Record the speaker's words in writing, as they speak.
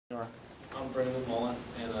I'm Brendan Mullen,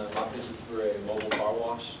 and my pitch is for a mobile car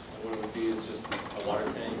wash. And what it would be is just a water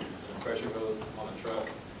tank and a pressure hose on a truck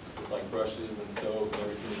with like brushes and soap and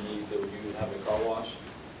everything you need that would you have a car wash.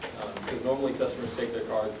 Because normally customers take their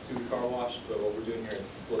cars to the car wash, but what we're doing here is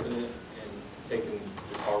flipping it and taking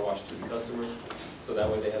the car wash to the customers. So that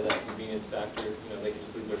way they have that convenience factor. You know, they can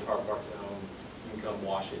just leave their car parked at home. You can come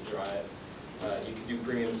wash it, dry it. You can do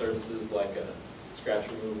premium services like scratch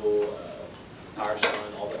removal, tire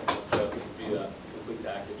shine, all that kind of stuff. It could be a complete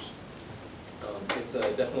package. It's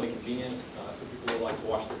definitely convenient for people who like to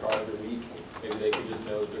wash their car every week. Maybe they could just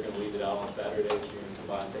know that they're going to leave it out on Saturdays. You're going to come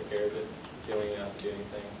by and take care of it. You don't even have to do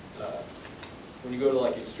anything. When you go to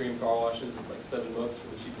like extreme car washes, it's like $7 for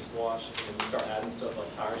the cheapest wash, and you start adding stuff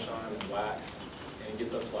like tire shine and wax, and it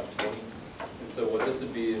gets up to like 20. And so what this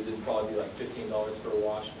would be is it'd probably be like $15 for a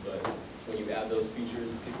wash, but when you add those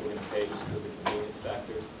features, people are going to pay just because of the convenience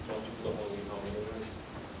factor. Most people don't want to leave home anyways.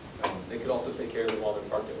 They could also take care of it while they're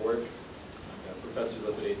parked at work. Professors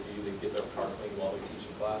up at ACU, they get their car cleaned while they're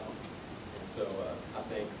teaching class. And so I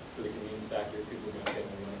think for the convenience factor, people are going to pay